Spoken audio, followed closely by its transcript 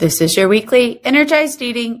This is your weekly Energized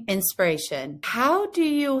Eating Inspiration. How do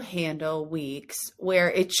you handle weeks where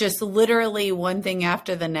it's just literally one thing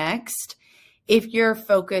after the next if you're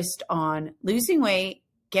focused on losing weight,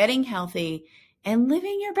 getting healthy, and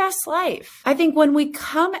living your best life? I think when we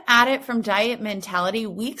come at it from diet mentality,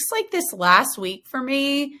 weeks like this last week for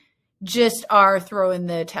me just are throw in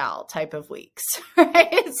the towel type of weeks, right?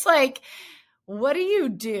 It's like, what do you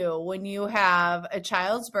do when you have a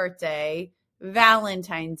child's birthday,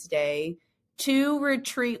 Valentine's Day, 2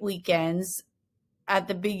 retreat weekends at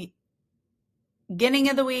the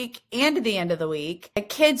beginning of the week and the end of the week, a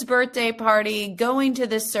kid's birthday party, going to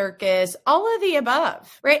the circus, all of the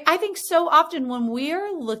above, right? I think so often when we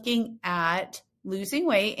are looking at losing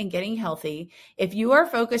weight and getting healthy, if you are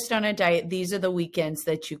focused on a diet, these are the weekends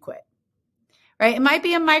that you quit, right? It might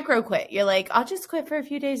be a micro quit. You're like, I'll just quit for a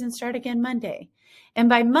few days and start again Monday. And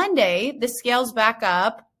by Monday, the scale's back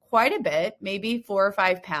up quite a bit, maybe 4 or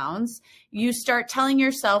 5 pounds. You start telling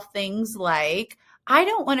yourself things like, I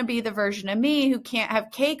don't want to be the version of me who can't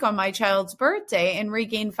have cake on my child's birthday and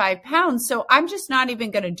regain 5 pounds. So I'm just not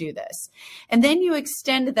even going to do this. And then you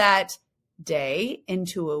extend that day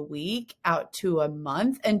into a week, out to a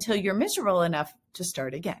month until you're miserable enough to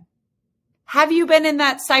start again. Have you been in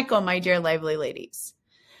that cycle, my dear lively ladies?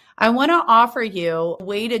 I want to offer you a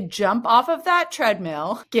way to jump off of that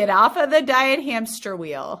treadmill, get off of the diet hamster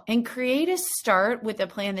wheel, and create a start with a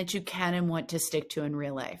plan that you can and want to stick to in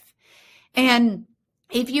real life. And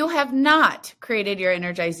if you have not created your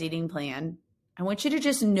energized eating plan, I want you to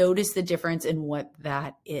just notice the difference in what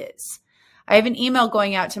that is. I have an email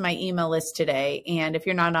going out to my email list today, and if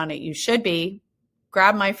you're not on it, you should be.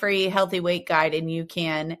 Grab my free healthy weight guide and you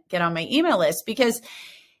can get on my email list, because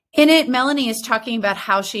in it, Melanie is talking about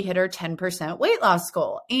how she hit her 10% weight loss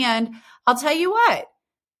goal. And I'll tell you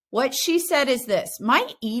what she said is this: my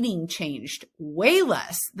eating changed way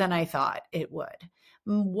less than I thought it would.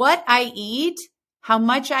 What I eat, how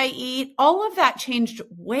much I eat, all of that changed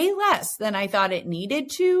way less than I thought it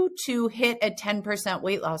needed to hit a 10%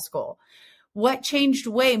 weight loss goal. What changed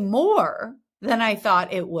way more than I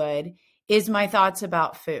thought it would is my thoughts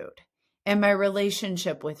about food and my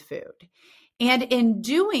relationship with food. And in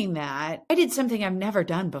doing that, I did something I've never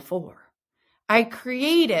done before. I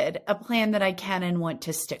created a plan that I can and want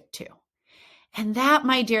to stick to. And that,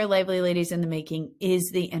 my dear lively ladies in the making,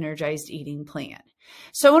 is the Energized Eating Plan.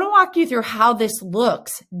 So I want to walk you through how this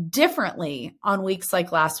looks differently on weeks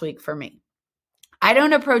like last week for me. I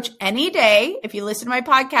don't approach any day. If you listen to my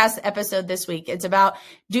podcast episode this week, it's about,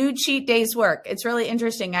 do cheat days work? It's really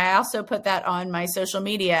interesting. I also put that on my social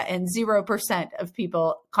media and 0% of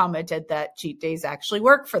people commented that cheat days actually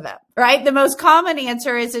work for them, right? The most common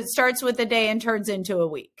answer is it starts with a day and turns into a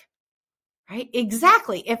week. Right?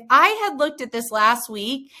 Exactly. If I had looked at this last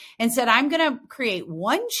week and said, I'm going to create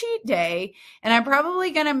one cheat day and I'm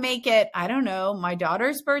probably going to make it, I don't know, my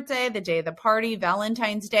daughter's birthday, the day of the party,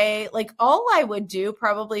 Valentine's Day, like all I would do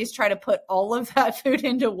probably is try to put all of that food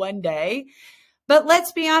into one day. But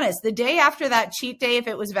let's be honest, the day after that cheat day, if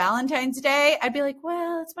it was Valentine's Day, I'd be like,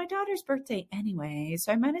 well, it's my daughter's birthday anyway,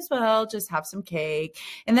 so I might as well just have some cake.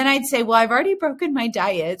 And then I'd say, well, I've already broken my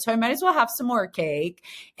diet, so I might as well have some more cake.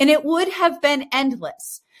 And it would have been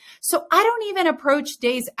endless. So I don't even approach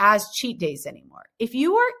days as cheat days anymore. If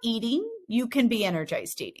you are eating, you can be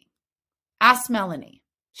energized eating. Ask Melanie.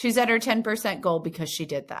 She's at her 10% goal because she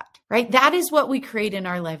did that, right? That is what we create in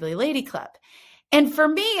our Lively Lady Club. And for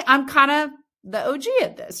me, I'm kind of the OG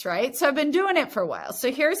at this, right? So I've been doing it for a while.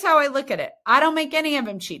 So here's how I look at it. I don't make any of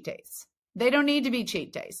them cheat days. They don't need to be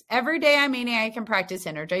cheat days. Every day I'm eating, I can practice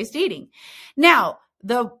energized eating. Now,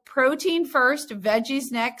 the protein first,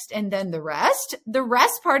 veggies next, and then the rest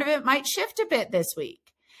part of it might shift a bit this week,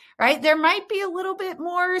 right? There might be a little bit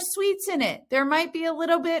more sweets in it. There might be a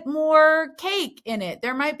little bit more cake in it.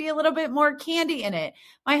 There might be a little bit more candy in it.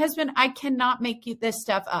 My husband, I cannot make this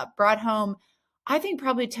stuff up, brought home I think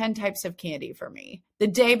probably 10 types of candy for me the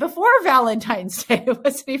day before Valentine's Day. It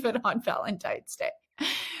wasn't even on Valentine's Day,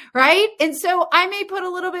 right? And so I may put a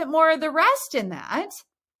little bit more of the rest in that,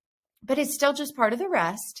 but it's still just part of the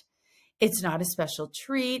rest. It's not a special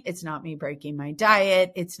treat. It's not me breaking my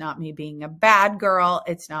diet. It's not me being a bad girl.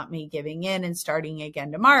 It's not me giving in and starting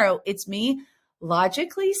again tomorrow. It's me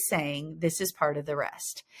logically saying this is part of the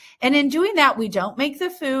rest. And in doing that, we don't make the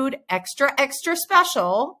food extra, extra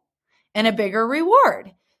special and a bigger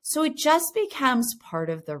reward. So it just becomes part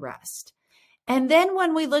of the rest. And then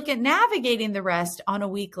when we look at navigating the rest on a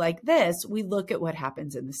week like this, we look at what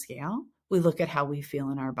happens in the scale. We look at how we feel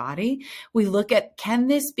in our body. We look at, can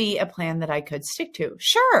this be a plan that I could stick to?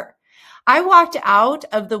 Sure. I walked out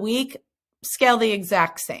of the week, scale the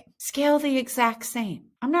exact same.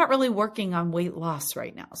 I'm not really working on weight loss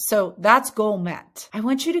right now. So that's goal met. I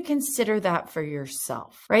want you to consider that for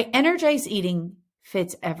yourself, right? Energized eating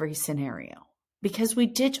fits every scenario because we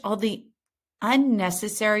ditch all the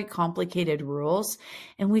unnecessary complicated rules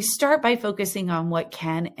and we start by focusing on what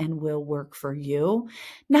can and will work for you,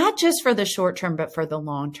 not just for the short term, but for the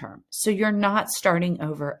long term. So you're not starting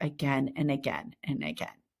over again and again and again.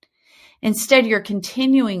 Instead, you're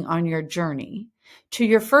continuing on your journey to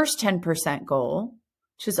your first 10% goal,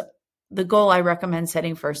 which is the goal I recommend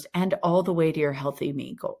setting first, and all the way to your healthy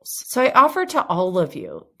me goals. So I offer to all of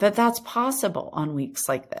you that that's possible on weeks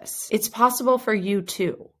like this. It's possible for you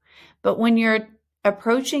too. But when you're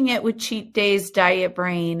approaching it with cheat days, diet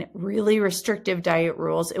brain, really restrictive diet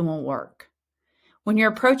rules, it won't work. When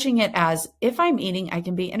you're approaching it as, if I'm eating, I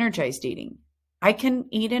can be energized eating. I can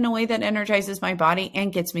eat in a way that energizes my body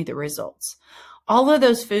and gets me the results. All of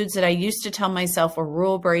those foods that I used to tell myself were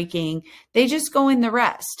rule breaking, they just go in the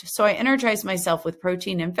rest. So I energize myself with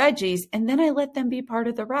protein and veggies, and then I let them be part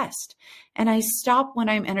of the rest. And I stop when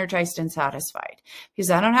I'm energized and satisfied because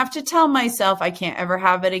I don't have to tell myself I can't ever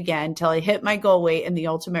have it again till I hit my goal weight and the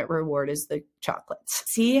ultimate reward is the chocolates.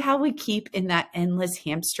 See how we keep in that endless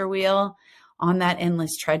hamster wheel? On that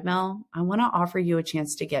endless treadmill? I want to offer you a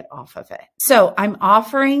chance to get off of it. So I'm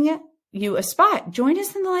offering you a spot. Join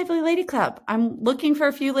us in the Lively Lady Club. I'm looking for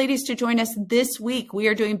a few ladies to join us this week. We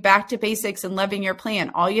are doing back to basics and loving your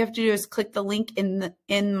plan. All you have to do is click the link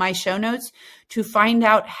in my show notes to find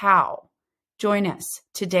out how. Join us.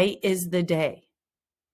 Today is the day.